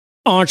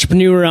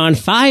Entrepreneur on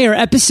Fire,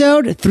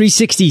 episode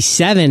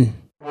 367.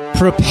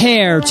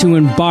 Prepare to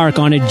embark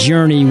on a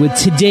journey with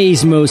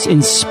today's most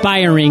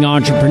inspiring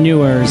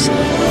entrepreneurs.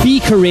 Be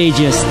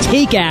courageous,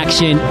 take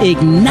action,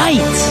 ignite.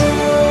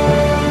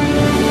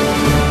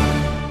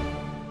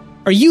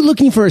 Are you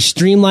looking for a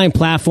streamlined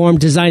platform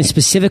designed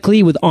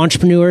specifically with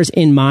entrepreneurs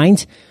in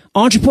mind?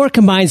 Entreport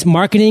combines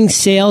marketing,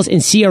 sales,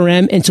 and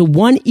CRM into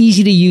one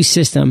easy-to-use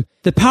system.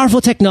 The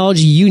powerful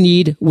technology you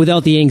need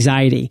without the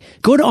anxiety.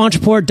 Go to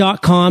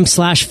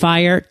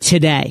entreport.com/fire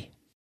today.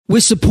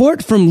 With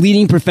support from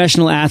leading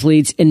professional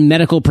athletes and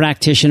medical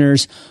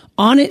practitioners,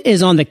 Onnit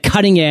is on the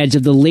cutting edge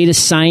of the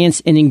latest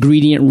science and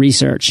ingredient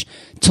research.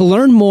 To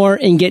learn more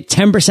and get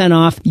 10%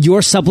 off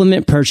your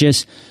supplement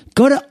purchase,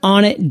 go to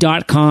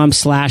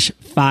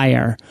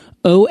onnit.com/fire.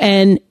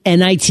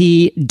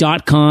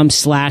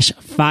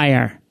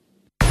 ONNIT.com/fire.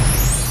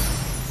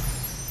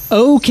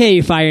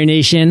 Okay, Fire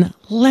Nation,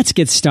 let's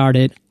get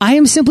started. I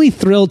am simply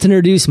thrilled to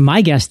introduce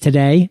my guest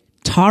today,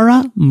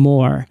 Tara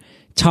Mohr.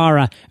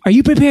 Tara, are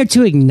you prepared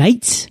to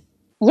ignite?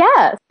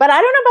 Yes, but I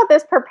don't know about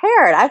this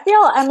prepared. I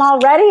feel I'm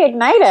already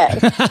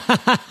ignited.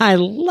 I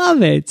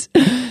love it.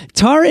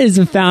 Tara is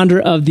the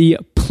founder of the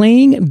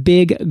Playing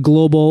Big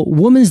Global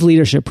Women's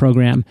Leadership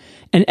Program.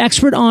 An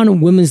expert on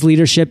women's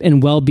leadership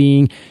and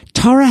well-being,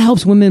 Tara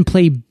helps women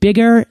play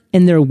bigger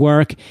in their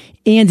work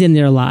and in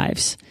their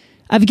lives.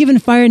 I've given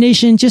Fire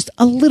Nation just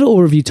a little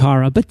overview,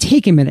 Tara, but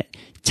take a minute.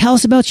 Tell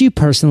us about you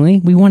personally.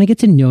 We want to get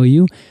to know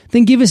you.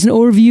 Then give us an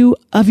overview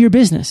of your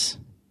business.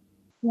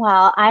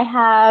 Well, I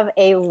have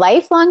a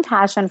lifelong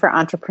passion for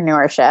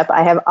entrepreneurship.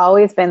 I have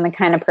always been the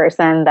kind of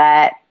person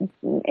that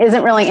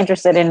isn't really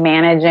interested in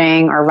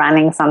managing or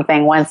running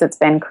something once it's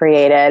been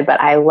created,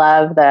 but I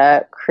love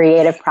the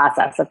creative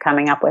process of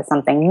coming up with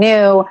something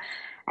new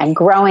and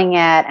growing it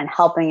and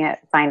helping it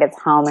find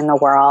its home in the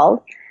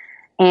world.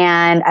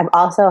 And I've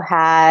also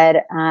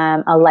had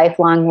a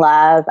lifelong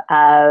love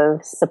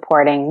of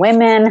supporting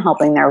women,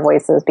 helping their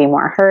voices be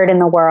more heard in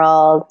the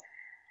world,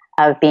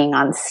 of being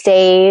on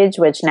stage,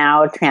 which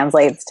now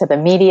translates to the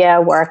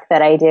media work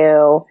that I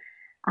do,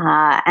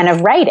 and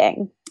of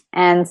writing.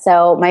 And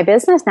so my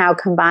business now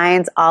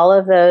combines all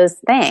of those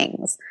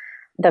things.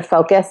 The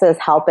focus is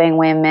helping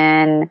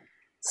women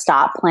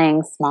stop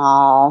playing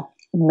small,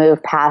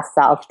 move past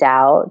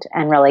self-doubt,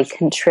 and really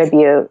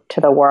contribute to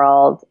the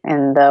world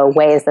in the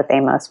ways that they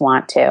most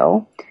want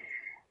to.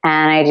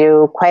 And I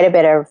do quite a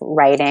bit of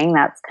writing.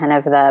 That's kind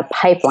of the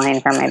pipeline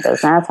for my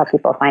business, how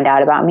people find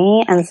out about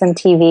me, and some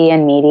TV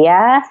and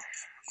media.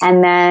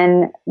 And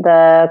then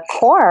the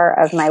core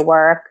of my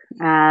work,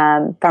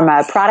 from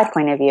a product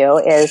point of view,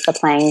 is the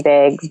Playing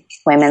Big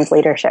Women's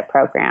Leadership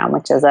Program,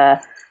 which is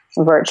a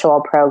virtual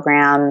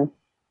program,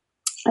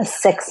 a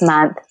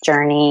 6-month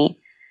journey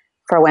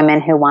for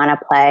women who want to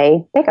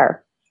play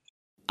bigger.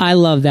 I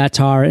love that,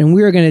 Tara. And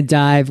we're going to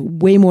dive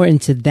way more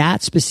into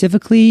that,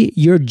 specifically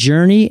your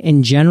journey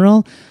in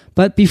general.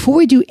 But before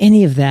we do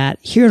any of that,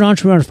 here at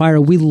Entrepreneur on Fire,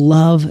 we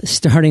love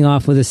starting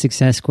off with a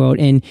success quote.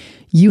 And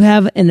you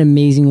have an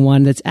amazing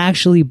one that's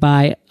actually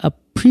by a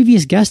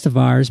previous guest of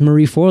ours,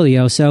 Marie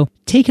Forleo. So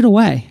take it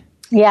away.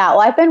 Yeah,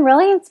 well, I've been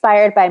really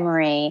inspired by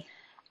Marie.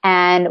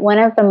 And one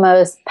of the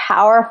most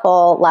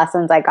powerful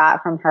lessons I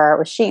got from her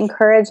was she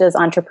encourages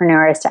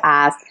entrepreneurs to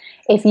ask,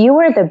 if you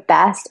were the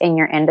best in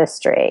your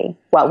industry,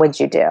 what would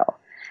you do?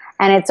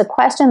 And it's a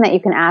question that you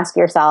can ask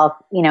yourself,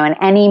 in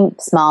any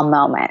small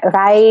moment. If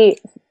I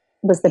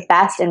was the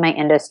best in my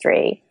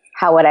industry,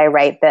 how would I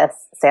write this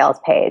sales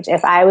page?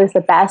 If I was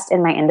the best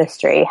in my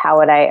industry, how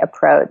would I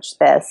approach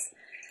this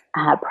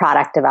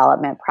product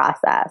development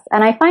process?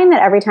 And I find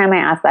that every time I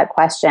ask that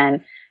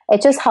question,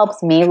 it just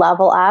helps me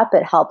level up.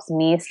 It helps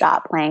me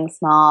stop playing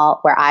small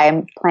where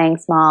I'm playing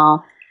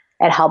small.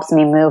 It helps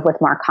me move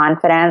with more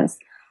confidence.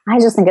 I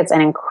just think it's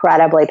an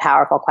incredibly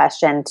powerful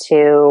question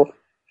to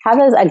have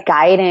as a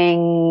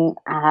guiding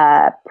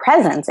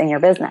presence in your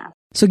business.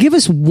 So give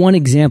us one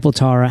example,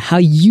 Tara, how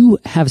you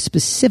have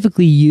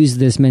specifically used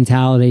this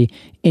mentality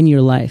in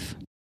your life.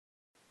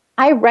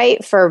 I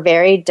write for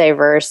very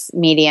diverse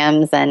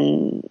mediums,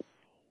 and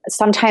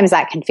sometimes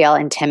that can feel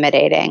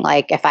intimidating.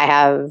 Like if I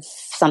have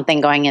something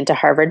going into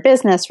Harvard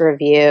Business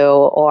Review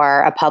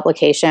or a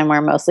publication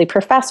where mostly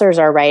professors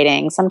are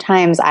writing,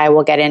 sometimes I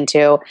will get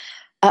into,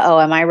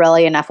 am I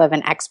really enough of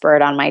an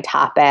expert on my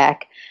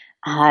topic?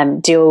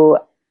 Do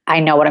I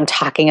know what I'm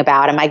talking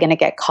about? Am I going to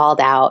get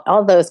called out?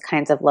 All those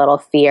kinds of little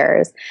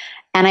fears.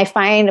 And I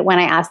find when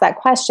I ask that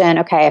question,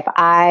 okay, if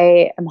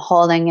I am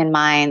holding in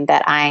mind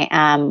that I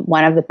am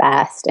one of the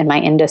best in my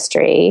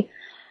industry,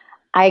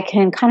 I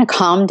can kind of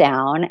calm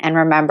down and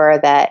remember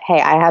that,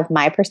 hey, I have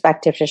my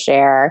perspective to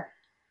share.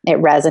 It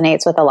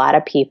resonates with a lot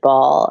of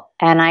people,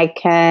 and I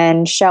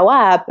can show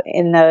up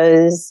in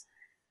those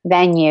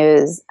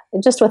venues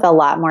just with a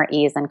lot more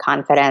ease and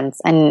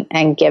confidence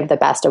and give the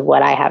best of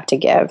what I have to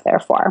give,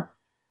 therefore.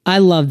 I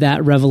love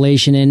that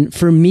revelation. And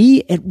for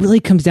me, it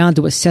really comes down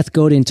to what Seth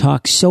Godin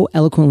talks so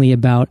eloquently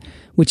about,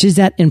 which is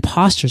that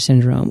imposter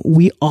syndrome.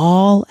 We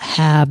all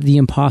have the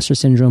imposter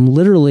syndrome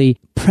literally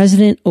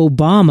President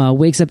Obama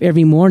wakes up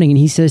every morning and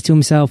he says to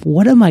himself,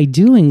 what am I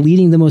doing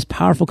leading the most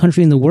powerful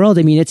country in the world?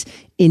 I mean, it's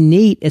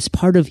innate. It's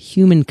part of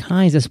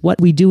humankind. That's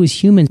what we do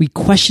as humans. We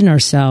question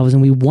ourselves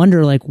and we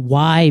wonder like,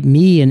 why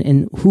me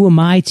and who am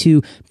I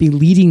to be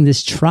leading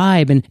this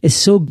tribe? And it's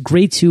so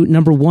great to,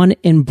 number one,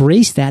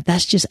 embrace that.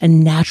 That's just a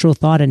natural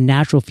thought, a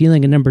natural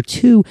feeling. And number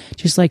two,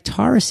 just like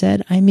Tara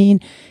said, I mean,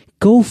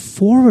 go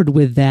forward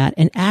with that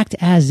and act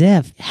as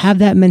if. Have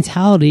that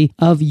mentality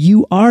of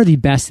you are the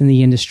best in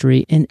the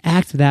industry and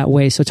act that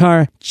way. So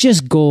Tara,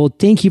 just gold.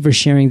 Thank you for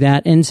sharing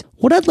that. And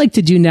what I'd like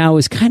to do now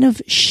is kind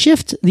of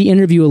shift the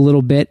interview a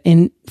little bit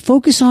and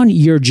focus on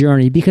your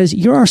journey because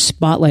you're our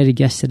spotlighted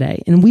guest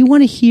today. And we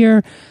want to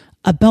hear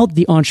about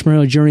the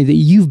entrepreneurial journey that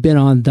you've been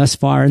on thus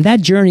far. And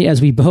that journey,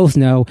 as we both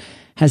know,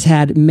 has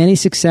had many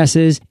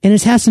successes and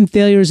has had some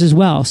failures as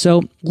well.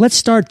 So let's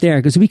start there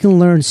because we can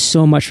learn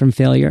so much from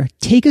failure.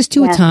 Take us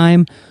to a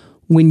time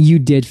when you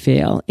did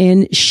fail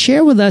and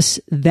share with us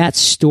that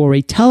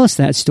story. Tell us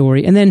that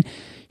story and then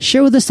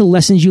share with us the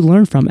lessons you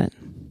learned from it.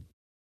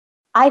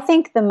 I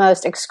think the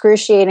most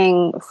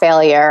excruciating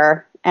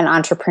failure an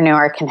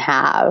entrepreneur can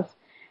have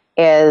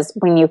is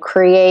when you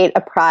create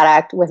a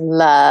product with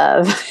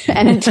love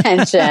and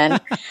intention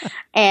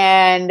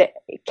and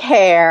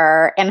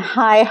care and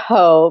high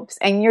hopes,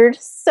 and you're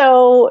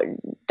so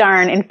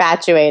darn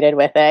infatuated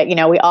with it. You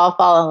know, we all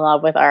fall in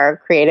love with our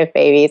creative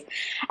babies.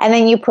 And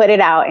then you put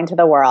it out into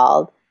the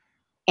world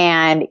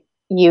and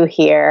you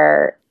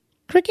hear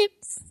cricket.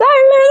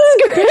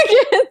 Silence,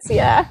 crickets,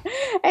 yeah.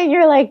 And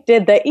you're like,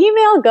 did the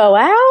email go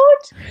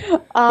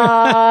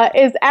out?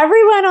 Is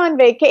everyone on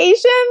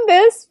vacation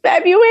this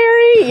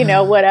February? You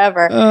know,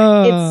 whatever.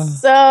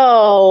 It's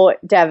so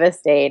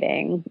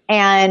devastating.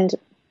 And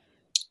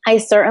I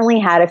certainly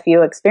had a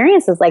few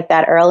experiences like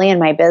that early in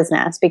my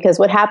business because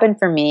what happened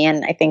for me,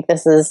 and I think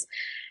this is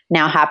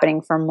now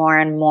happening for more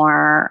and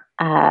more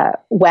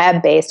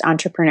web-based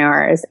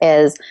entrepreneurs,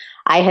 is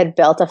I had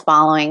built a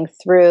following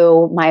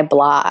through my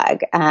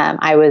blog.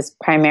 I was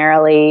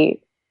primarily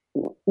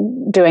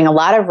doing a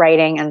lot of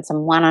writing and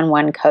some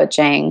one-on-one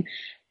coaching,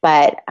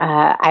 but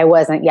I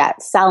wasn't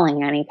yet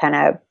selling any kind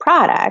of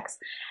products.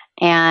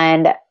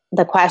 And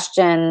the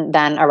question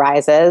then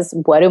arises,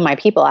 what do my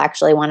people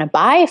actually want to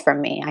buy from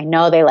me? I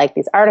know they like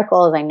these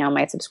articles. I know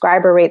my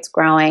subscriber rate's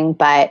growing,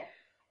 but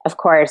of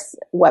course,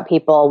 what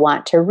people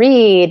want to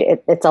read,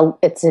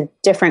 it's a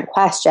different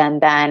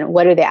question than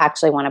what do they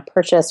actually want to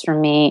purchase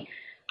from me?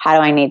 How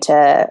do I need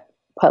to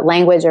put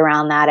language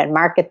around that and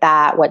market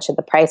that? What should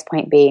the price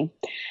point be?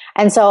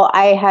 And so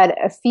I had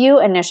a few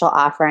initial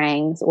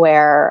offerings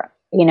where,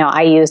 you know,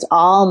 I used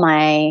all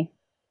my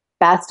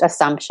best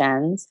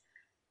assumptions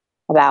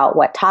about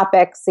what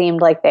topics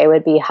seemed like they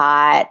would be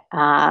hot,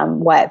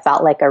 what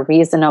felt like a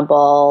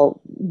reasonable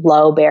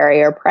low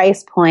barrier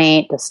price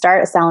point to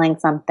start selling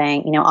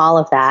something, you know, all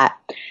of that.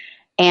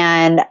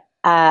 And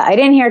I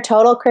didn't hear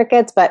total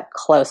crickets, but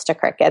close to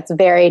crickets,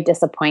 very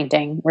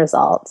disappointing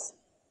results.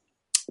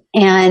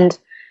 And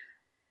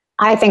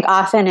I think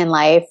often in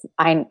life,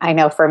 I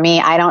know for me,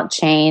 I don't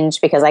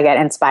change because I get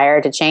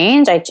inspired to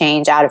change. I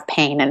change out of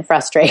pain and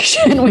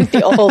frustration with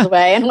the old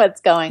way and what's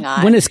going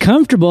on. When it's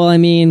comfortable, I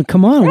mean,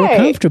 come on, right.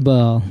 We're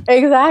comfortable.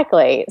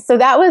 Exactly. So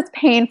that was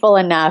painful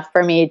enough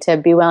for me to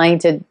be willing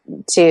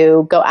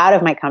to go out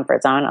of my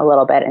comfort zone a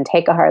little bit and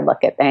take a hard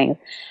look at things.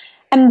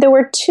 And there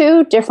were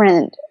two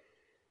different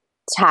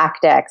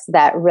tactics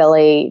that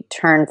really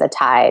turned the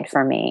tide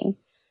for me.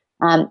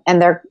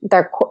 And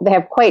they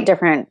have quite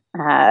different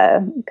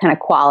kind of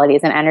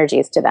qualities and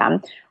energies to them.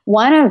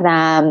 One of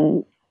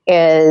them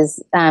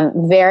is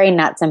very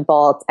nuts and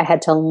bolts. I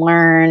had to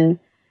learn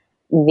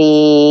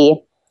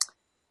the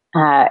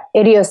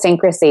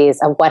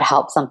idiosyncrasies of what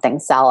helps something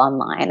sell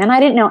online. And I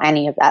didn't know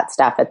any of that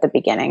stuff at the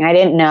beginning. I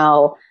didn't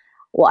know,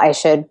 well, I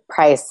should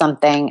price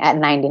something at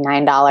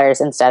 $99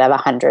 instead of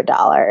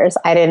 $100.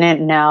 I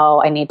didn't know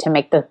I need to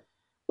make the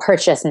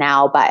purchase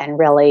now button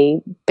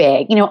really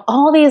big. You know,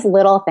 all these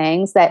little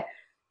things that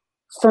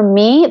for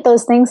me,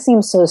 those things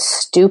seem so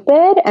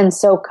stupid and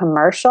so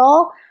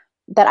commercial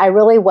that I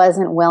really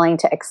wasn't willing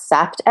to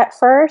accept at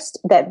first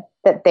that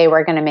they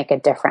were going to make a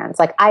difference.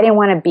 Like I didn't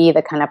want to be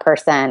the kind of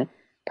person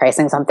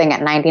pricing something at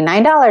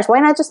 $99. Why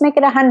not just make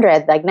it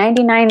 $100? Like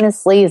 99 is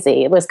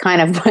sleazy. It was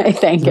kind of my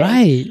thinking.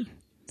 Right.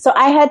 So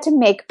I had to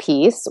make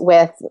peace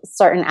with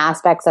certain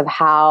aspects of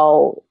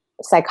how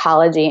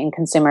psychology and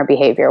consumer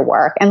behavior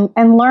work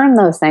and learn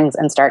those things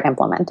and start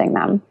implementing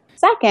them.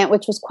 Second,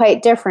 which was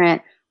quite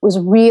different, was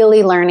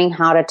really learning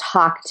how to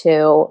talk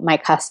to my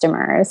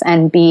customers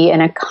and be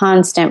in a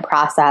constant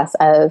process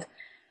of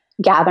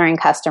gathering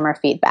customer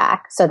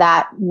feedback. So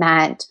that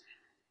meant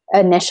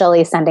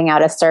initially sending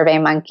out a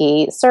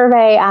SurveyMonkey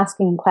survey,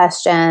 asking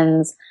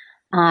questions,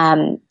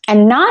 and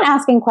not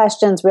asking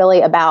questions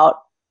really about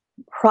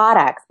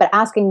products, but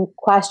asking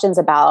questions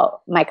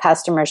about my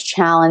customers'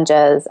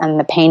 challenges and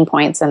the pain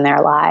points in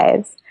their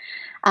lives.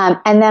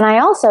 And then I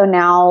also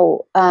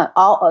now,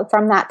 all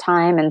from that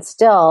time and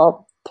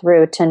still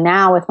through to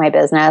now with my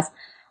business,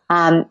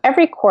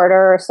 every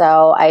quarter or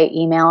so, I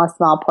email a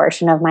small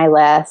portion of my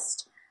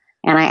list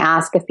And I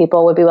ask if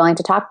people would be willing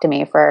to talk to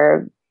me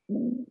for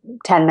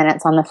 10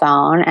 minutes on the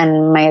phone.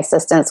 And my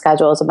assistant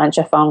schedules a bunch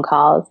of phone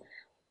calls.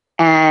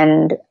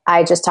 And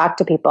I just talk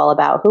to people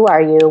about, who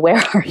are you?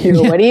 Where are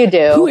you? What do you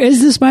do? Who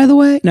is this, by the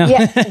way? No.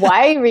 Yeah.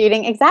 Why are you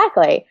reading?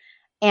 Exactly.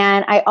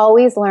 And I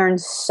always learn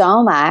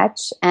so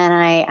much, and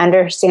I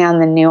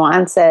understand the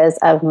nuances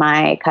of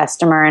my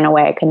customer in a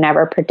way I could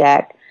never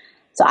predict.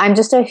 So I'm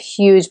just a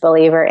huge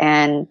believer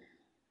in,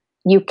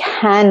 you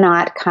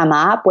cannot come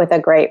up with a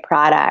great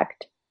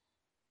product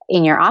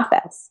in your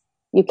office.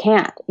 You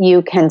can't.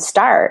 You can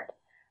start,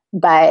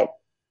 but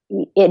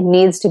it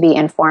needs to be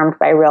informed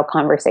by real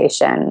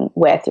conversation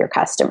with your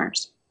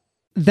customers.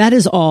 That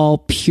is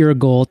all pure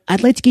gold.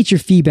 I'd like to get your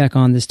feedback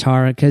on this,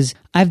 Tara, because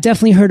I've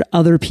definitely heard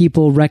other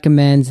people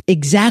recommend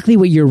exactly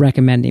what you're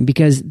recommending,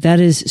 because that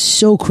is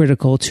so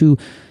critical to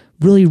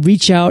really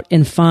reach out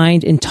and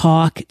find and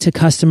talk to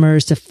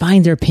customers, to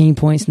find their pain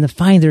points and to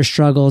find their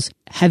struggles.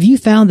 Have you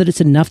found that it's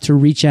enough to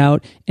reach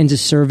out and to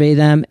survey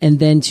them and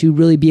then to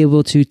really be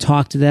able to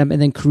talk to them and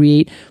then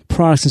create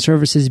products and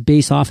services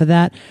based off of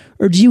that?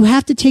 Or do you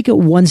have to take it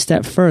one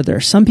step further?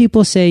 Some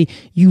people say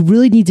you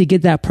really need to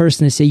get that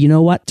person to say, you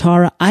know what,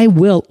 Tara, I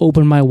will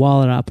open my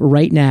wallet up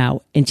right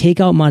now and take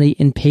out money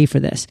and pay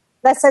for this.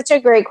 That's such a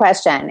great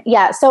question.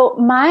 Yeah. So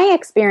my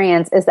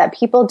experience is that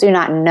people do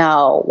not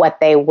know what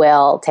they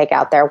will take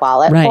out their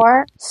wallet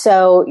for.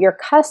 So your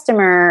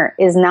customer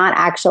is not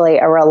actually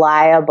a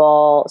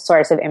reliable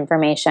source of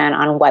information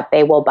on what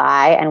they will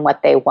buy and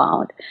what they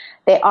won't.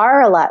 They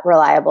are a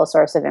reliable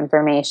source of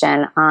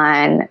information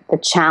on the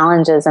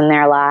challenges in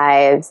their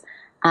lives.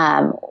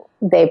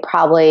 They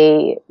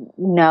probably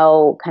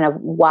know kind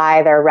of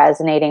why they're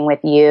resonating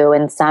with you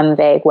in some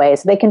vague way.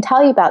 So they can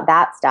tell you about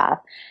that stuff.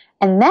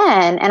 And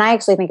then, and I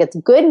actually think it's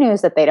good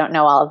news that they don't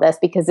know all of this,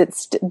 because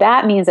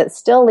that means it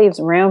still leaves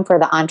room for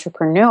the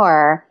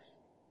entrepreneur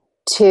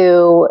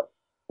to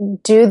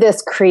do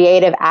this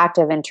creative act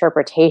of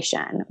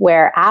interpretation,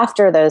 where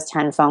after those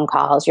 10 phone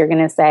calls, you're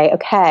going to say,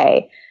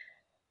 okay,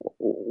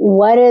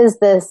 what is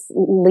this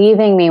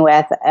leaving me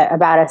with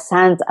about a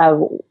sense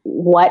of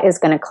what is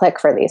going to click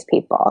for these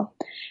people?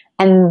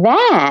 And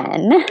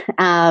then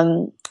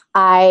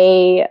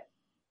I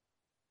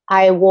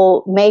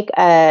will make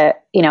a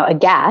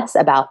guess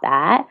about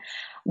that.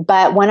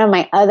 But one of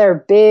my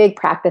other big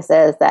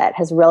practices that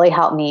has really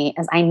helped me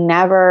is I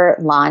never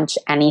launch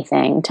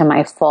anything to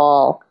my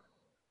full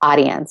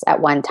audience at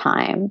one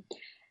time.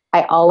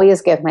 I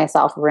always give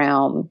myself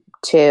room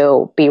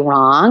to be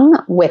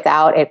wrong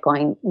without it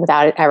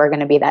ever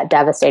going to be that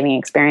devastating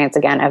experience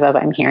again of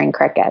I'm hearing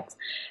crickets.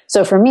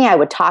 So for me, I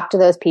would talk to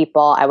those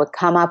people. I would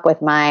come up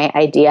with my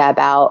idea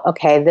about,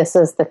 okay, this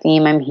is the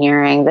theme I'm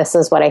hearing. This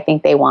is what I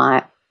think they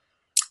want.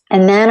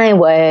 And then I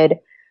would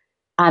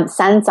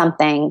send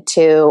something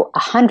to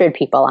 100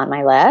 people on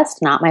my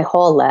list, not my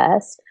whole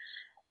list,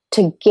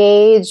 to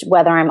gauge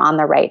whether I'm on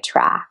the right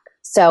track.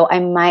 So I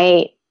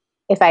might,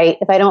 if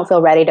I don't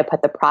feel ready to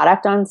put the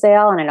product on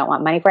sale and I don't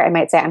want money for it, I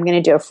might say, I'm going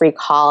to do a free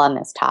call on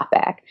this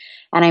topic.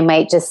 And I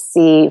might just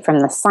see from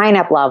the sign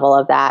up level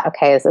of that,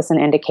 okay, is this an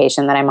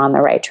indication that I'm on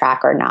the right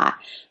track or not?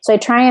 So I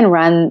try and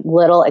run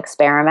little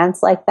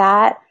experiments like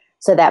that,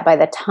 so that by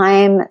the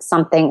time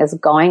something is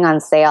going on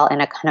sale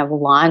in a kind of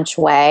launch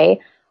way,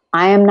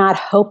 I am not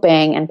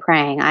hoping and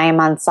praying. I am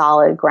on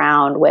solid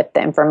ground with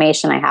the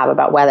information I have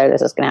about whether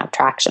this is going to have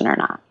traction or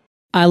not.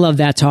 I love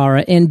that,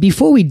 Tara. And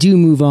before we do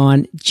move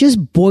on,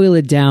 just boil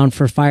it down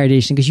for Fire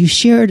Nation, because you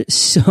shared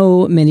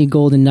so many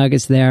golden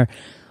nuggets there.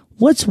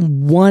 What's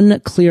one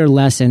clear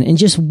lesson in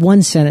just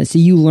one sentence that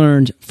you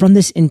learned from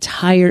this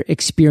entire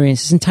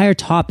experience, this entire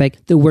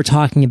topic that we're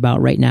talking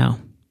about right now?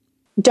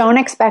 Don't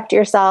expect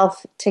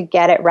yourself to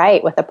get it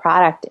right with a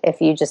product if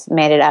you just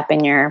made it up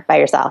by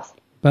yourself.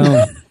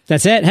 Boom.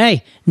 That's it.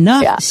 Hey,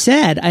 enough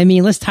said. I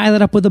mean, let's tie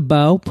that up with a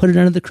bow, put it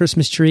under the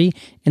Christmas tree,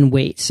 and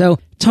wait. So,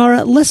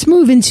 Tara, let's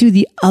move into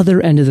the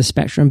other end of the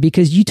spectrum,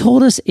 because you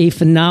told us a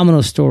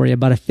phenomenal story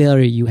about a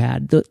failure you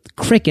had. The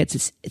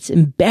crickets, it's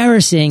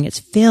embarrassing. It's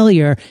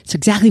failure. It's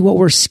exactly what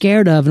we're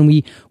scared of. And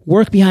we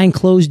work behind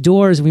closed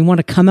doors and we want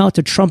to come out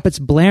to trumpets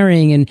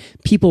blaring and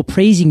people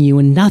praising you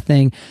and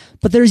nothing.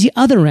 But there's the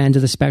other end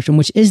of the spectrum,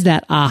 which is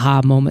that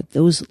aha moment,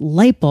 those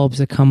light bulbs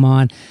that come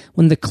on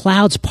when the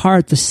clouds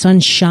part, the sun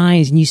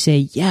shines, and you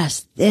say,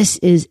 yes, this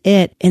is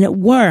it, and it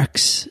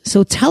works.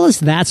 So tell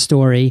us that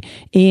story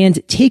and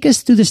take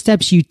us through the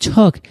steps you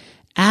took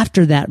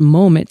after that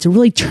moment to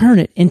really turn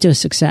it into a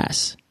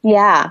success.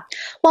 Yeah.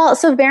 Well,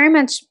 so very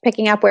much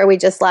picking up where we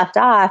just left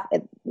off,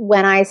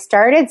 when I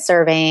started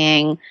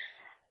surveying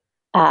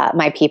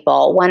my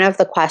people, one of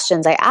the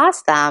questions I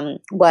asked them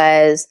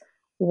was,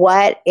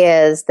 what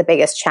is the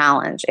biggest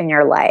challenge in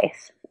your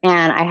life?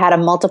 And I had a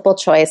multiple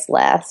choice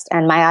list,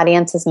 and my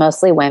audience is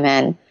mostly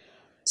women.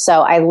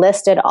 So I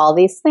listed all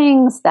these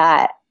things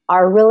that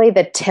are really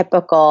the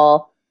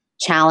typical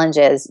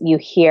challenges you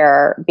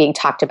hear being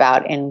talked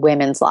about in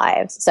women's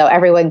lives. So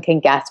everyone can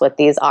guess what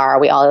these are.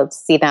 We all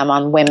see them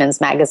on women's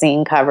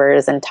magazine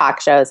covers and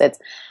talk shows.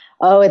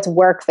 It's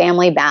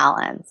work-family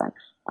balance. And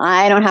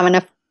I don't have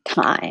enough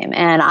time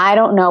and I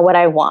don't know what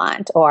I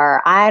want,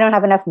 or I don't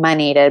have enough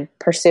money to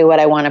pursue what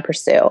I want to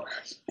pursue.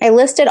 I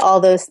listed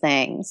all those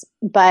things,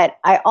 but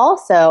I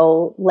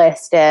also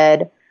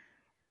listed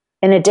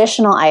an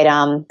additional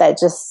item that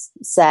just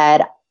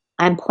said,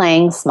 I'm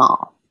playing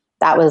small.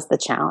 That was the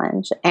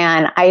challenge.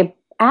 And I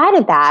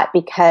added that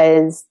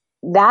because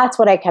that's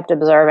what I kept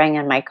observing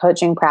in my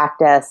coaching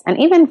practice. And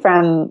even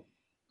from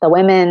the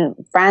women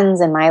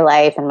friends in my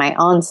life and my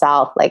own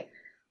self, like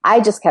I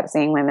just kept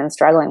seeing women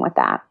struggling with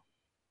that.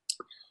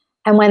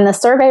 And when the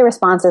survey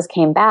responses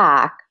came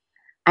back,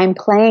 I'm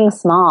playing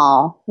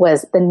small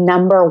was the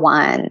number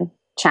one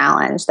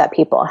challenge that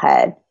people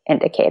had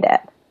indicated.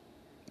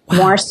 Wow.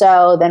 More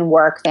so than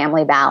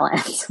work-family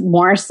balance,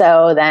 more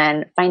so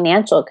than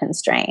financial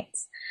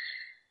constraints.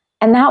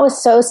 And that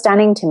was so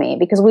stunning to me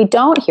because we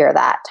don't hear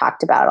that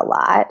talked about a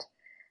lot.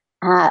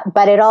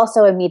 But it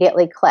also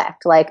immediately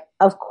clicked. Like,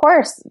 of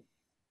course,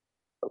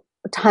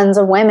 tons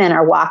of women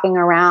are walking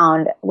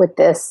around with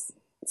this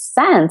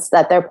sense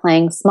that they're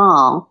playing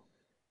small.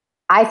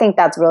 I think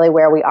that's really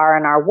where we are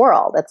in our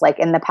world. It's like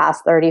in the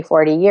past 30,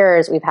 40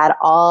 years, we've had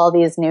all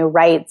these new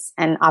rights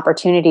and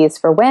opportunities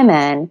for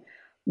women,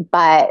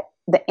 but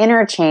the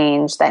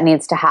interchange that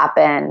needs to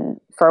happen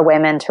for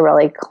women to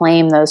really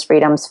claim those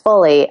freedoms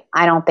fully,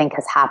 I don't think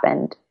has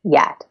happened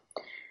yet.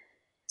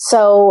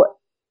 So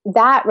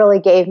that really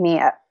gave me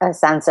a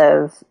sense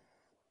of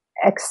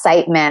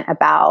excitement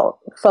about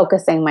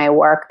focusing my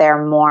work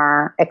there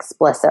more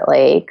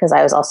explicitly, because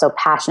I was also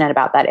passionate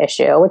about that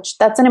issue, which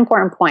that's an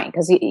important point,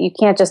 because you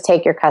can't just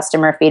take your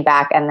customer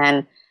feedback and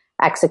then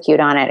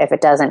execute on it if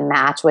it doesn't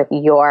match with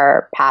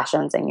your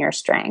passions and your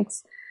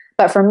strengths.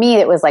 But for me,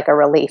 it was like a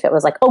relief. It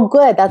was like, oh,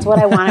 good. That's what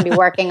I want to be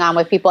working on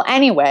with people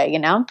anyway, you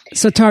know?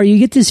 So Tara, you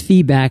get this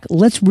feedback.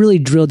 Let's really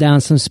drill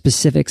down some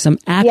specifics, some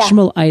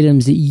actionable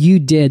items that you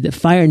did that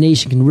Fire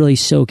Nation can really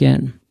soak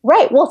in.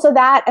 Right. Well, so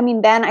that, I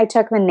mean, then I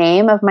took the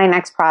name of my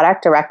next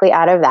product directly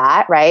out of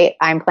that, right?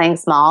 I'm playing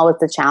small was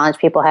the challenge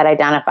people had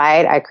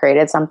identified. I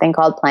created something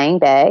called Playing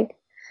Big.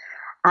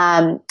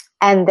 And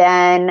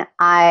then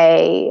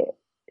I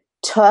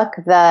took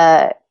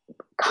the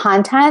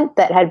content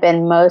that had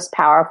been most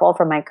powerful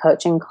for my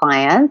coaching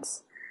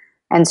clients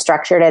and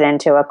structured it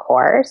into a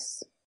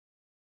course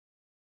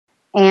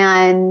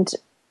and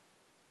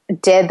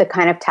did the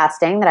kind of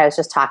testing that I was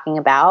just talking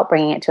about,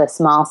 bringing it to a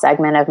small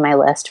segment of my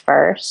list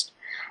first.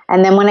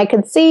 And then when I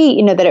could see,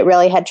 you know, that it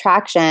really had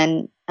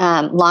traction,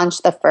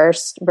 launched the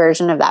first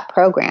version of that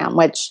program,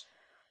 which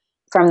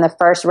from the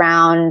first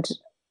round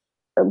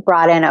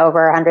brought in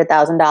over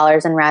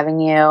 $100,000 in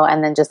revenue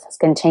and then just has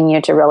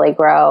continued to really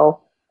grow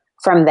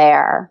from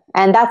there.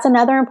 And that's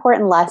another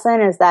important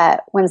lesson, is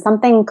that when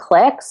something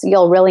clicks,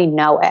 you'll really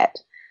know it.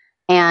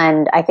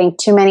 And I think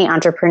too many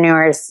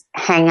entrepreneurs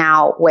hang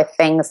out with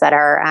things that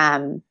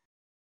are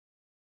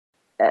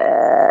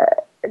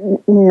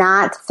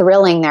not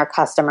thrilling their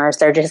customers.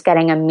 They're just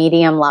getting a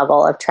medium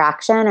level of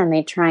traction, and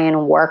they try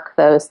and work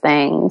those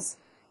things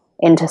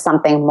into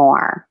something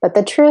more. But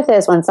the truth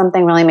is, when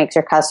something really makes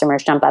your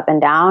customers jump up and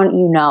down,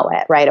 you know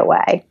it right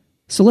away.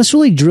 So let's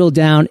really drill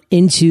down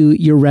into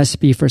your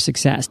recipe for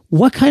success.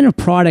 What kind of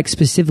product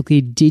specifically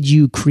did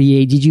you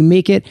create? Did you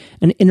make it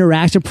an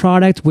interactive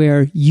product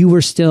where you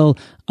were still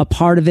a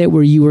part of it,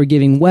 where you were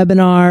giving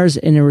webinars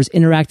and there was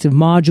interactive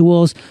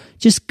modules?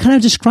 Just kind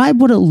of describe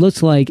what it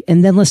looked like,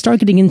 and then let's start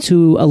getting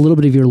into a little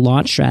bit of your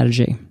launch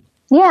strategy.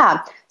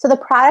 Yeah. So the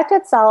product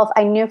itself,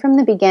 I knew from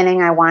the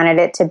beginning I wanted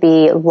it to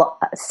be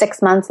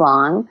 6 months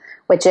long,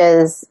 which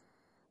is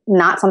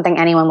not something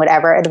anyone would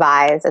ever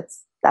advise.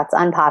 That's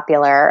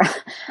unpopular.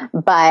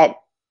 But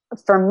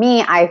for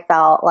me, I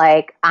felt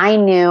like I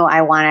knew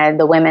I wanted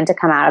the women to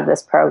come out of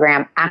this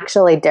program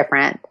actually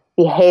different,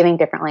 behaving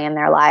differently in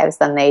their lives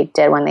than they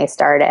did when they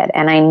started.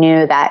 And I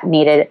knew that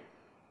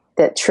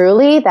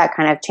truly that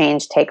kind of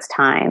change takes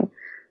time.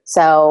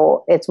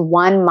 So it's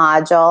one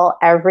module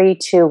every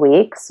 2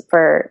 weeks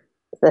for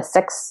the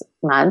 6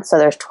 months. So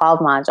there's 12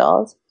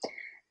 modules.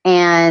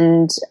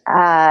 And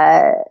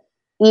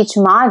each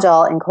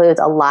module includes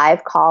a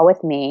live call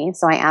with me.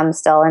 So I am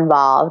still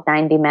involved,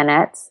 90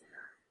 minutes.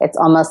 It's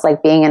almost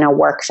like being in a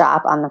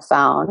workshop on the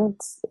phone.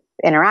 It's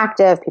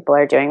interactive. People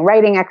are doing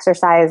writing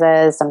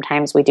exercises.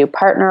 Sometimes we do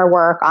partner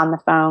work on the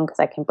phone because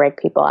I can break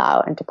people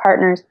out into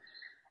partners.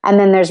 And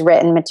then there's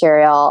written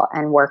material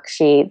and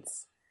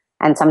worksheets,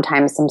 and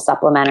sometimes some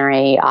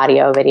supplementary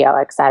audio, video,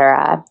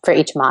 etc. for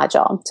each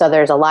module. So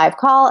there's a live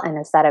call and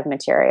a set of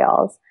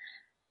materials.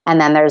 And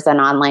then there's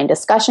an online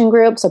discussion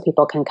group so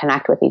people can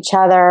connect with each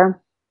other.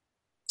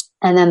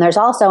 And then there's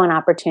also an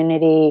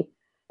opportunity,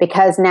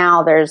 because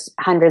now there's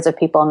hundreds of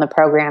people in the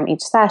program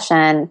each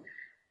session,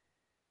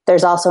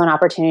 there's also an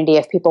opportunity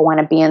if people want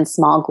to be in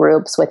small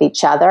groups with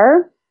each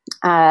other,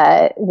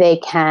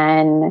 they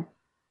can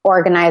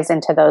organize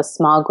into those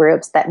small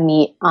groups that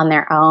meet on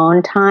their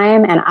own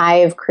time. And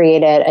I've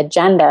created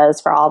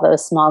agendas for all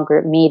those small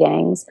group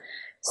meetings.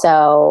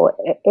 So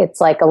it's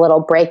like a little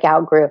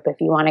breakout group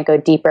if you want to go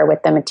deeper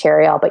with the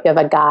material, but you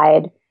have a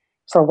guide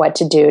for what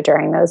to do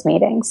during those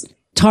meetings.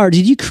 Tara,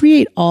 did you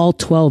create all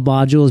 12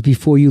 modules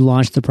before you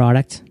launched the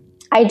product?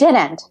 I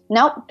didn't.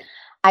 Nope.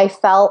 I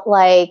felt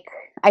like,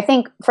 I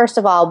think, first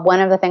of all,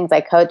 one of the things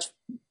I coach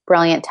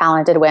brilliant,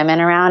 talented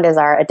women around is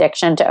our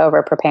addiction to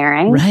over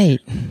preparing. Right.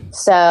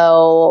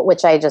 So,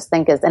 which I just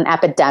think is an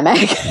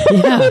epidemic.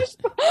 Yeah.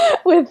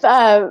 with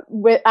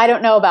I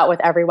don't know about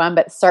with everyone,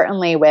 but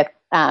certainly with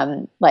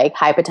like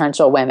high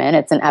potential women,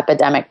 it's an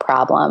epidemic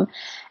problem.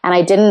 And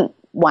I didn't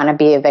want to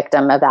be a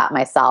victim of that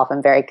myself.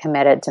 I'm very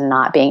committed to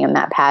not being in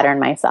that pattern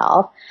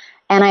myself.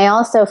 And I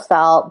also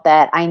felt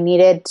that I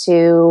needed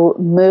to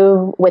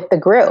move with the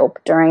group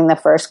during the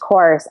first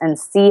course and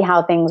see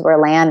how things were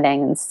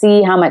landing and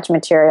see how much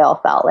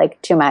material felt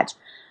like too much.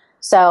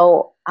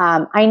 So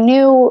I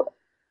knew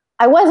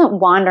I wasn't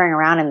wandering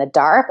around in the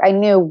dark. I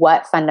knew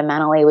what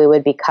fundamentally we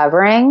would be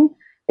covering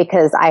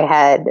because I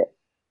had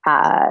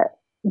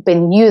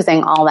been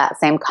using all that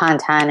same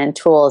content and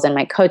tools in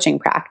my coaching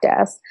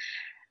practice.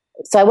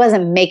 So I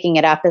wasn't making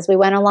it up as we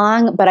went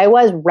along, but I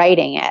was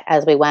writing it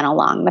as we went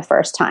along the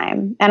first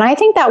time. And I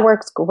think that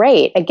works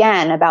great.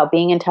 Again, about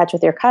being in touch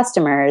with your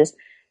customers.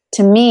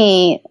 To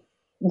me,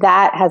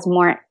 it has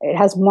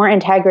more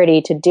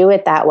integrity to do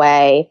it that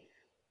way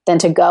than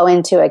to go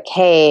into a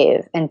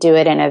cave and do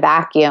it in a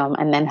vacuum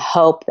and then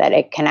hope that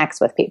it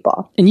connects with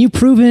people. And you've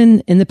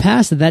proven in the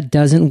past that that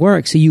doesn't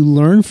work. So you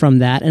learn from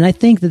that. And I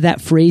think that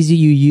phrase that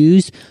you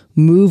used,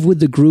 move with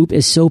the group,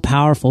 is so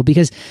powerful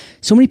because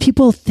so many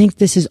people think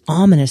this is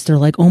ominous. They're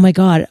like, oh my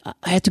God,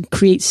 I have to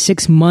create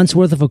 6 months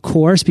worth of a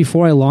course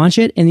before I launch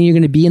it. And then you're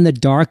going to be in the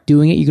dark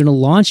doing it. You're going to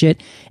launch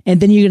it.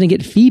 And then you're going to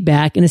get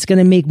feedback and it's going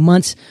to make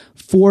months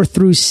 4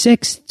 through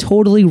 6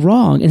 totally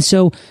wrong. And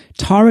so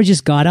Tara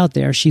just got out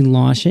there. She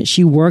launched it.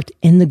 She worked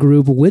in the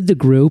group with the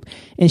group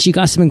and she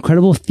got some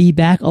incredible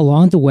feedback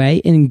along the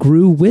way and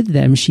grew with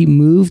them. She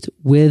moved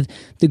with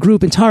the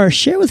group. And Tara,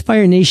 share with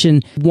Fire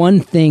Nation one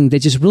thing that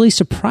just really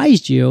surprised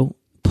you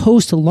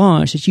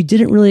post-launch that you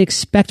didn't really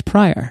expect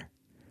prior.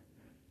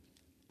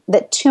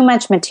 That too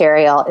much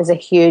material is a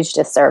huge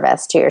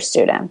disservice to your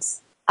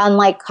students.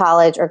 Unlike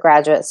college or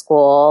graduate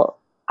school,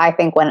 I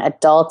think when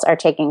adults are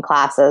taking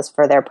classes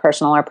for their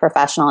personal or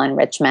professional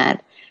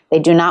enrichment, they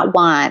do not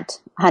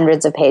want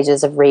hundreds of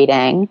pages of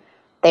reading.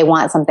 They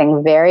want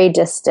something very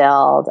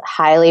distilled,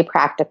 highly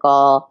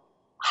practical,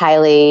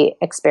 highly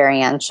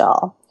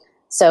experiential.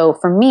 So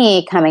for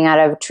me, coming out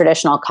of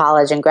traditional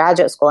college and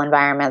graduate school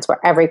environments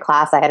where every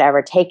class I had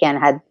ever taken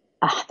had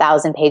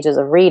 1,000 pages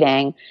of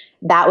reading,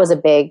 that was a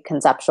big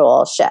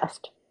conceptual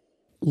shift.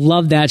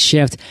 Love that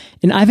shift.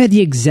 And I've had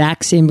the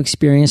exact same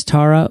experience,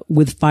 Tara,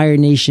 with Fire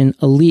Nation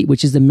Elite,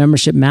 which is the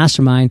membership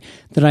mastermind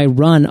that I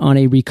run on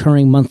a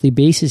recurring monthly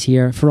basis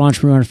here for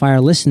Entrepreneur on Fire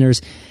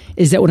listeners,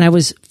 is that when I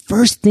was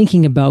first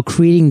thinking about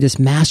creating this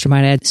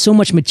mastermind, I had so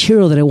much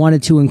material that I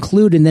wanted to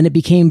include, and then it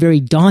became very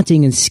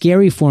daunting and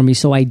scary for me,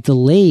 so I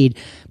delayed.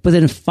 But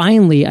then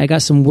finally, I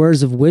got some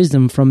words of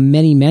wisdom from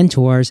many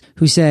mentors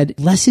who said,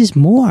 less is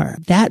more.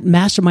 That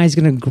mastermind is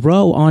going to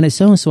grow on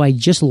its own. So I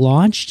just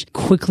launched,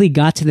 quickly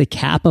got to the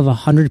cap of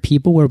 100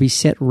 people where we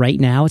sit right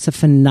now. It's a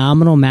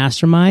phenomenal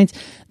mastermind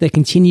that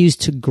continues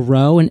to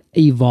grow and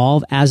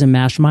evolve as a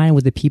mastermind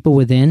with the people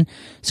within.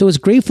 So it's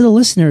great for the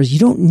listeners. You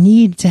don't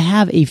need to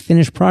have a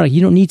finished product.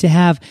 You don't need to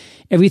have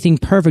everything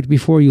perfect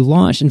before you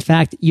launch. In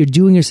fact, you're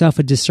doing yourself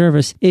a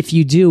disservice if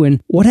you do.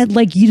 And what I'd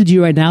like you to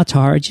do right now,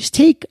 Tara, just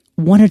take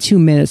 1 or 2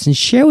 minutes and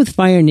share with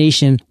Fire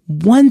Nation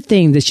one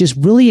thing that's just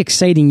really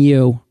exciting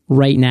you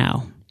right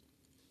now.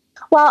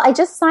 Well, I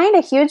just signed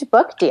a huge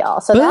book deal,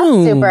 so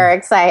Boom. That's super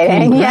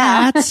exciting.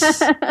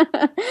 Congrats.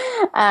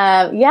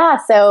 Yeah.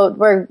 So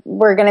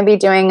we're going to be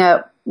doing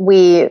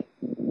we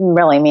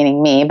really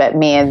meaning me, but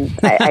me and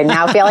I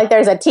now feel like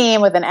there's a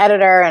team with an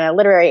editor and a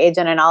literary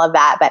agent and all of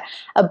that. But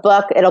a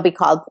book, it'll be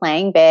called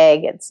Playing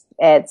Big.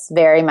 It's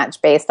very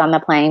much based on the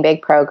Playing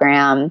Big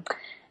program.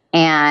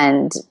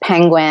 And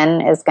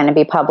Penguin is going to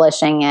be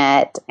publishing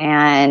it,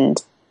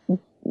 and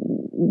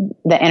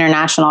the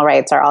international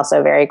rights are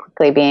also very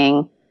quickly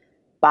being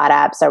bought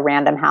up. So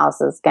Random House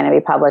is going to be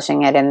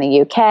publishing it in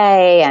the UK,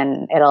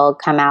 and it'll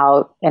come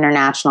out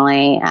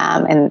internationally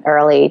in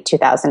early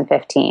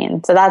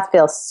 2015. So that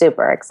feels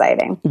super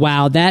exciting.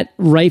 Wow, that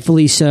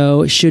rightfully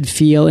so should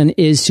feel and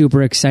is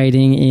super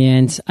exciting.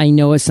 And I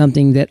know it's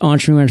something that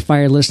Entrepreneur on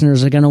Fire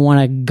listeners are going to want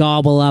to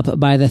gobble up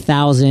by the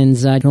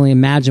thousands. I can only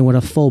imagine what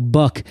a full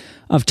book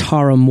of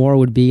Tara Mohr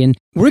would be. And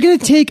we're going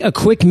to take a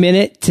quick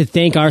minute to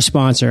thank our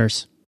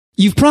sponsors.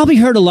 You've probably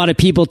heard a lot of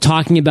people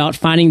talking about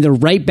finding the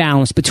right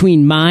balance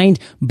between mind,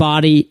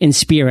 body, and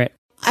spirit.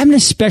 I'm an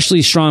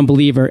especially strong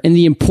believer in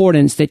the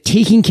importance that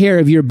taking care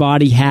of your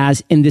body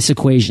has in this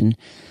equation.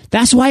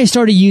 That's why I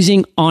started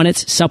using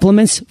Onnit's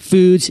supplements,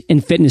 foods,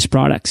 and fitness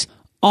products.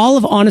 All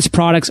of Onnit's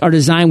products are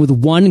designed with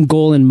one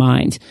goal in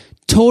mind: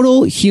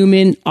 total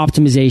human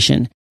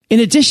optimization. In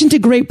addition to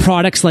great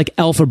products like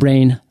Alpha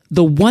Brain,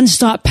 the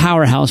one-stop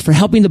powerhouse for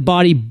helping the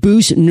body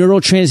boost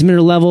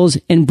neurotransmitter levels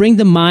and bring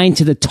the mind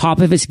to the top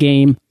of its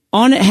game,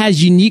 Onnit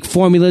has unique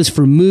formulas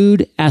for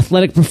mood,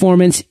 athletic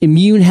performance,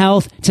 immune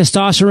health,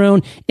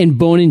 testosterone, and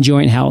bone and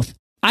joint health.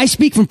 I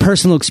speak from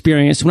personal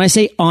experience when I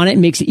say Onnit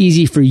makes it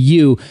easy for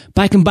you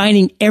by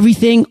combining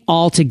everything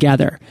all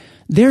together.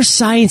 Their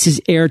science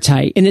is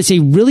airtight, and it's a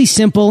really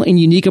simple and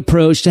unique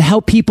approach to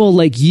help people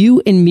like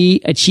you and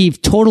me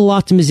achieve total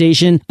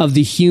optimization of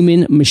the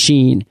human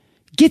machine.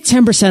 Get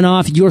 10%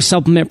 off your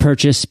supplement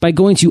purchase by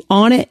going to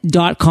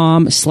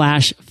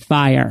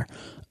onnit.com/fire.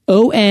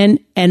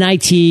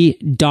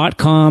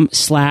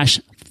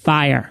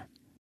 onnit.com/fire.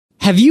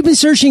 Have you been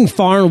searching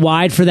far and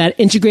wide for that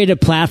integrated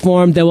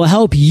platform that will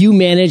help you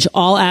manage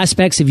all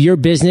aspects of your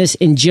business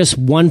in just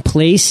one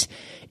place?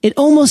 It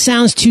almost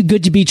sounds too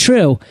good to be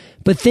true,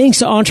 but thanks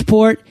to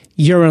Entreport,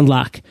 you're in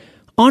luck.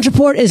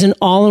 Entreport is an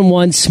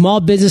all-in-one small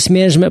business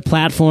management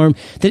platform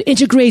that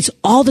integrates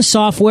all the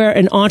software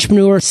an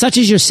entrepreneur such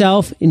as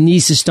yourself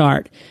needs to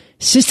start.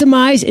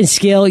 Systemize and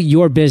scale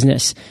your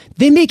business.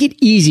 They make it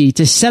easy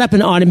to set up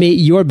and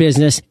automate your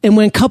business. And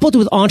when coupled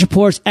with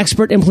Entreport's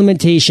expert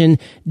implementation,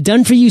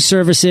 done-for-you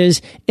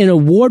services, and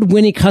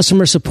award-winning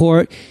customer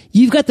support,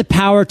 you've got the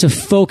power to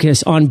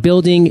focus on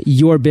building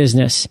your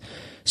business.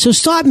 So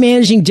stop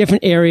managing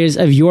different areas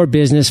of your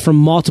business from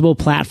multiple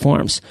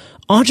platforms.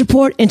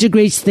 Entreport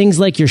integrates things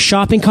like your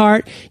shopping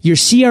cart, your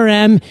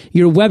CRM,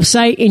 your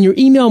website, and your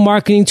email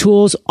marketing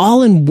tools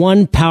all in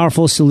one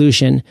powerful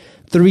solution.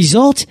 The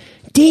result?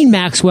 Dane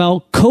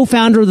Maxwell,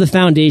 co-founder of the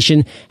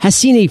foundation, has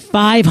seen a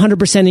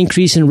 500%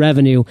 increase in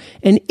revenue,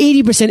 an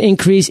 80%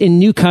 increase in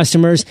new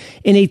customers,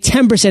 and a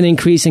 10%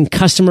 increase in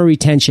customer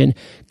retention.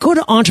 Go to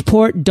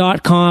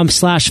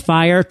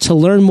entreport.com/fire to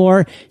learn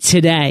more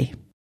today.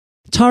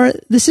 Tara,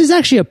 this is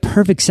actually a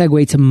perfect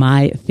segue to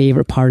my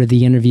favorite part of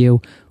the interview,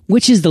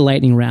 which is the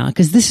lightning round,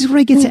 because this is where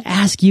I get to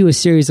ask you a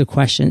series of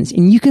questions,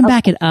 and you come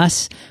back at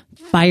us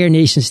Fire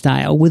Nation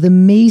style with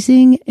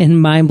amazing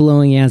and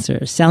mind-blowing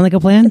answers. Sound like a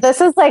plan?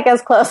 This is like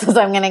as close as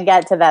I'm going to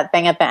get to that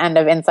thing at the end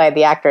of Inside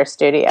the Actor's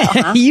Studio.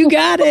 Huh? You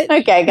got it.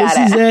 Okay, got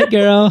This is it,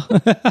 girl.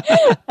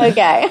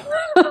 Okay.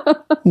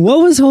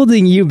 What was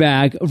holding you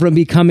back from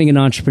becoming an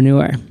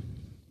entrepreneur?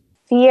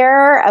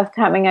 Fear of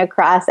coming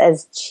across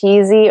as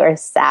cheesy or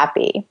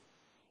sappy.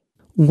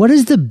 What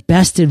is the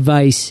best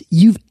advice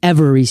you've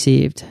ever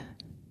received?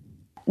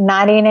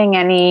 Not eating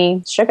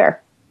any sugar.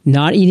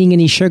 Not eating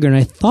any sugar. And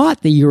I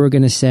thought that you were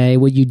going to say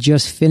what you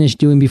just finished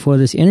doing before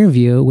this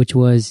interview, which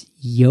was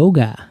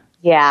yoga.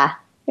 Yeah.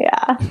 Do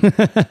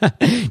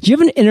you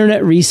have an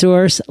internet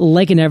resource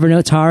like an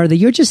Evernote, Tara, that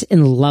you're just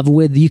in love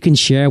with that you can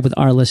share with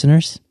our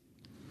listeners?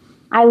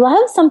 I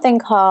love something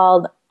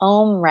called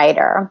Om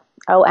Writer,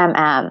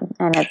 OMM,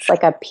 and it's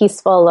like a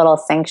peaceful little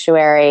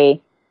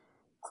sanctuary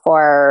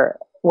for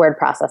word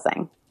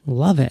processing.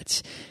 Love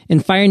it. In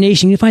Fire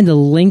Nation, you find the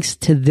links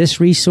to this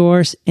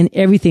resource and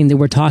everything that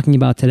we're talking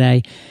about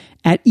today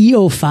at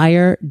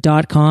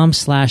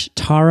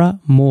eofire.com/Tara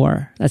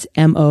Mohr. That's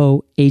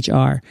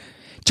Mohr.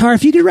 Tara,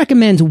 if you could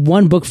recommend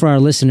one book for our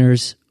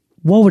listeners,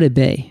 what would it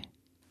be?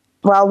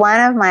 Well,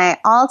 one of my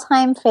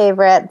all-time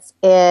favorites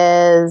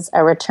is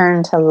A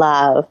Return to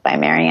Love by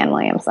Marianne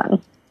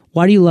Williamson.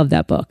 Why do you love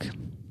that book?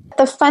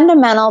 The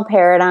fundamental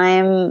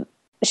paradigm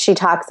she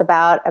talks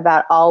about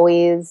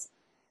always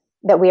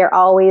that we are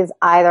always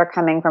either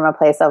coming from a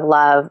place of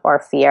love or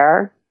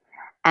fear,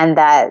 and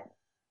that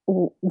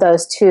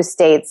those two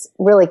states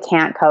really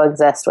can't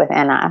coexist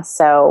within us.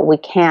 So we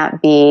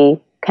can't be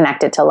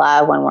connected to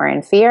love when we're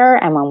in fear,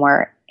 and when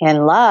we're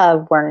in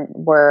love, when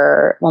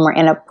we're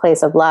in a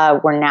place of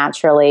love, we're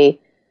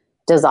naturally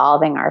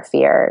dissolving our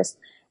fears.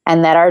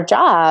 And that our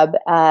job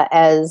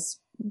as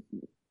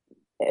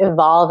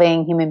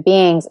evolving human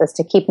beings is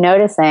to keep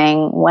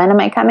noticing, when am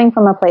I coming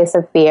from a place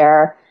of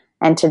fear,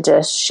 and to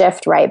just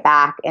shift right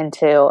back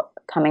into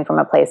coming from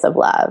a place of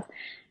love.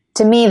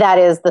 To me, that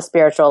is the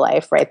spiritual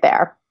life right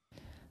there.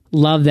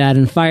 Love that.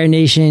 And Fire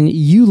Nation,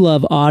 you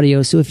love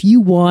audio. So if you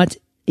want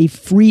a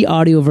free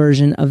audio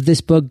version of this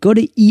book, go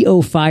to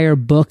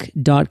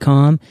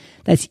eofirebook.com.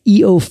 That's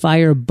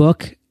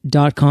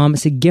eofirebook.com.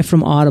 It's a gift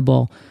from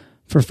Audible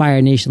for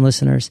Fire Nation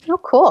listeners. Oh,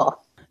 cool.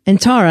 And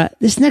Tara,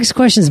 this next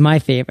question is my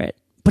favorite,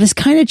 but it's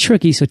kind of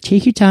tricky. So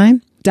take your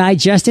time,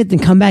 digest it, then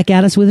come back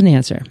at us with an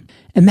answer.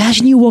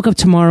 Imagine you woke up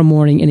tomorrow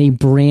morning in a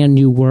brand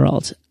new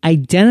world,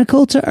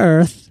 identical to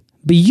Earth,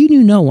 but you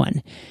knew no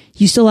one.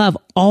 You still have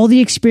all the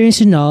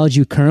experience and knowledge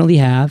you currently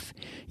have,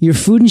 your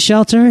food and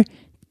shelter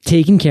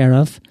taken care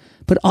of,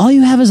 but all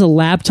you have is a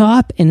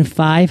laptop and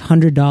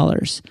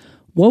 $500.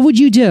 What would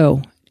you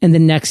do in the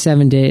next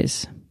 7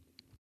 days?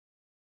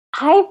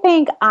 I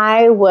think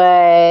I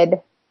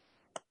would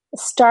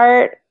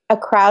start a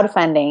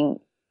crowdfunding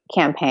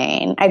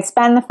campaign. I'd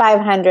spend the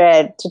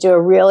 $500 to do a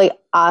really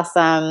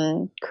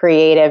awesome,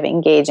 creative,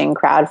 engaging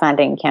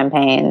crowdfunding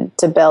campaign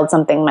to build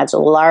something much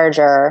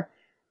larger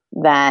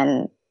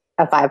than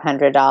a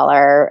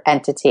 $500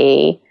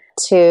 entity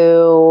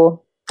to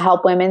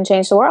help women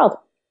change the world.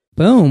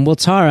 Boom. Well,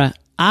 Tara,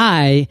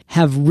 I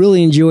have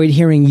really enjoyed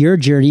hearing your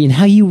journey and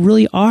how you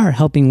really are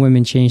helping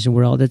women change the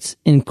world. It's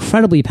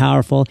incredibly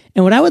powerful.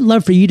 And what I would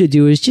love for you to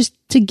do is just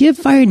to give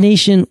Fire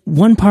Nation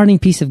one parting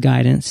piece of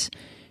guidance.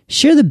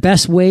 Share the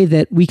best way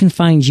that we can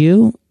find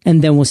you,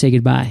 and then we'll say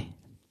goodbye.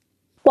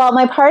 Well,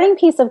 my parting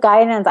piece of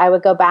guidance, I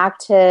would go back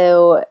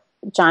to,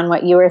 John,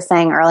 what you were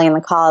saying early in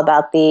the call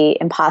about the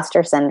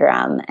imposter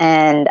syndrome.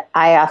 And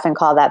I often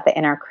call that the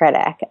inner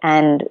critic.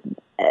 And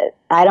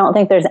I don't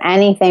think there's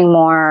anything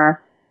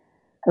more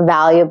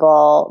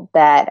valuable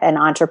that an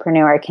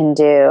entrepreneur can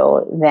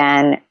do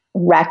than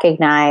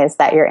recognize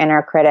that your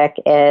inner critic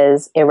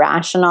is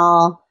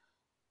irrational,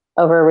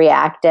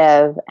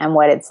 overreactive, and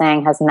what it's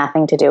saying has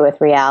nothing to do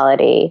with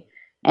reality,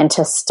 and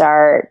to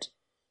start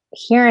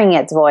hearing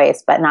its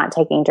voice but not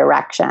taking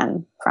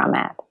direction from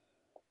it.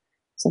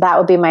 So that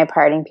would be my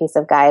parting piece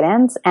of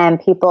guidance. And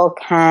people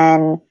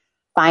can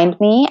find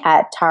me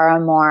at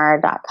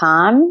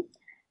taramohr.com,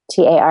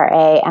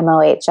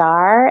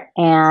 TARAMOHR,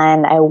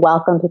 and I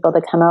welcome people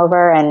to come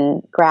over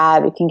and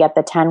grab. You can get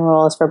the 10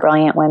 Rules for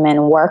Brilliant Women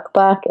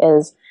workbook,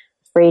 is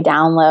free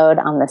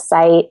download on the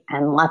site,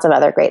 and lots of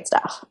other great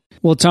stuff.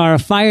 Well, Tara,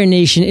 Fire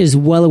Nation is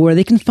well aware.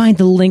 They can find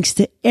the links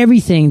to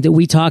everything that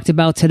we talked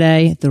about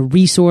today, the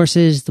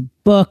resources, the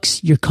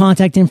books, your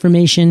contact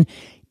information,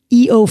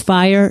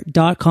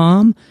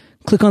 eofire.com.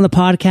 Click on the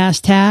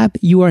podcast tab.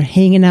 You are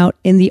hanging out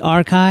in the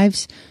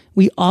archives.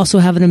 We also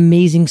have an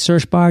amazing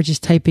search bar.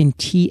 Just type in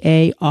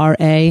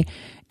TARA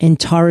and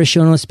Tara's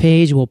show notes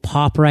page will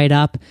pop right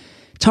up.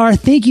 Tara,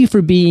 thank you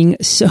for being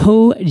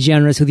so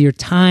generous with your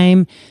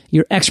time,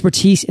 your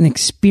expertise, and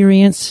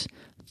experience.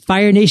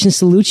 Fire Nation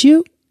salutes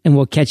you, and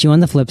we'll catch you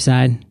on the flip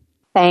side.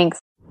 Thanks.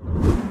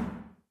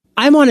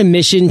 I'm on a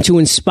mission to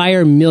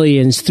inspire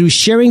millions through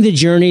sharing the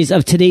journeys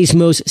of today's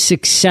most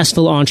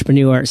successful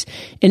entrepreneurs.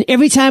 And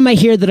every time I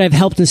hear that I've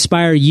helped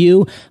inspire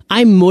you,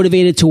 I'm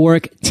motivated to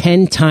work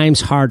 10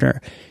 times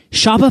harder.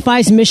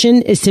 Shopify's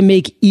mission is to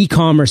make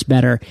e-commerce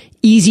better,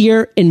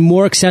 easier, and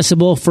more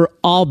accessible for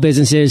all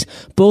businesses,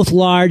 both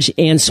large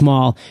and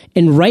small.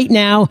 And right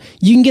now,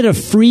 you can get a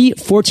free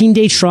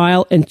 14-day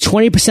trial and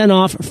 20%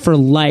 off for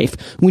life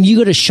when you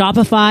go to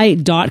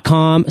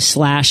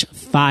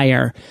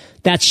shopify.com/fire.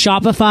 That's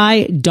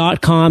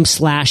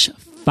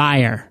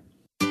shopify.com/fire.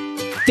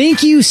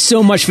 Thank you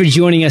so much for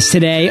joining us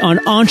today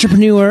on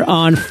Entrepreneur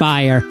on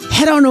Fire.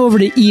 Head on over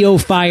to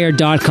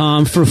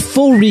eofire.com for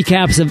full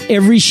recaps of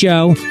every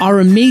show, our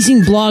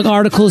amazing blog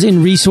articles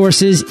and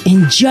resources,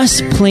 and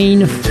just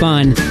plain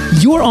fun.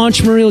 Your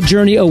entrepreneurial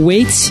journey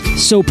awaits,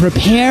 so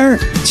prepare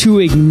to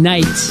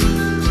ignite.